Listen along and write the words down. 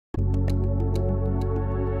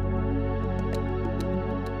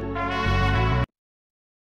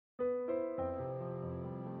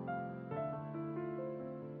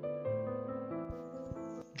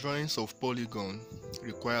Drawings of polygon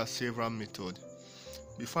require several methods.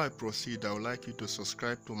 Before I proceed, I would like you to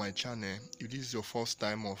subscribe to my channel if this is your first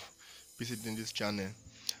time of visiting this channel,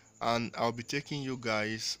 and I'll be taking you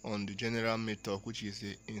guys on the general method, which is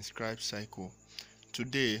the inscribe cycle.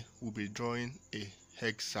 Today we'll be drawing a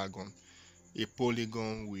hexagon, a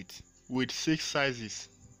polygon with 6 sizes.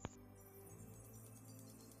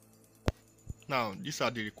 Now these are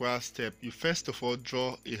the required steps. You first of all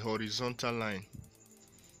draw a horizontal line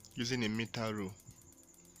using a meter rule.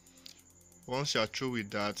 Once you are through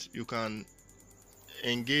with that, you can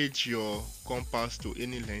engage your compass to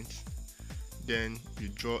any length. Then you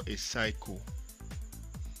draw a cycle.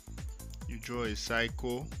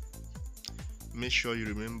 Make sure you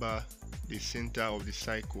remember the center of the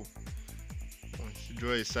cycle. Once you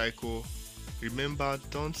draw a cycle, remember,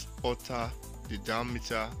 don't alter the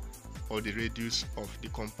diameter or the radius of the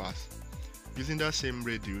compass. Using that same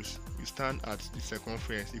radius, you stand at the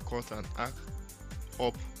circumference, you cut an arc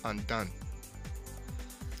up and down.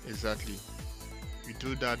 Exactly. You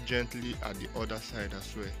do that gently at the other side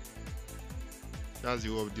as well. That's the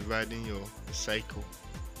way of dividing your cycle.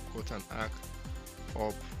 Cut an arc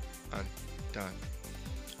up and down.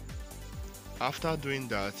 After doing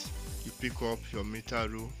that, you pick up your meter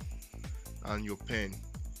rule and your pen.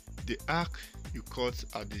 The arc you cut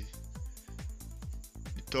at the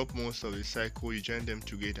topmost of the cycle, you join them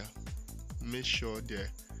together. Make sure they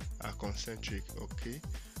are concentric. Okay,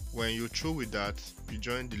 when you're through with that, you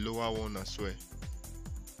join the lower one as well.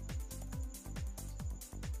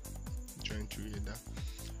 Join together.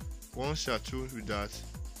 Once you are through with that,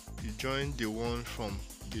 you join the one from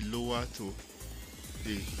the lower to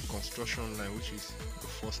the construction line, which is the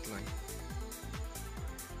first line.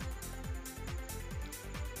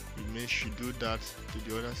 You make sure you do that to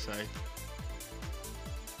the other side.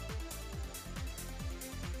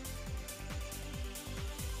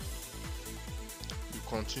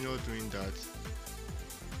 Continue doing that.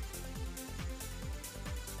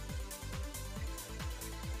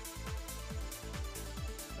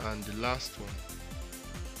 And the last one.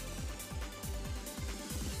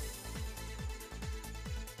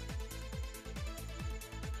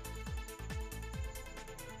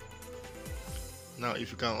 Now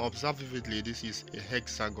if you can observe vividly, this is a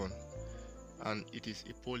hexagon and it is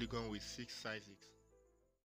a polygon with 6 sizes.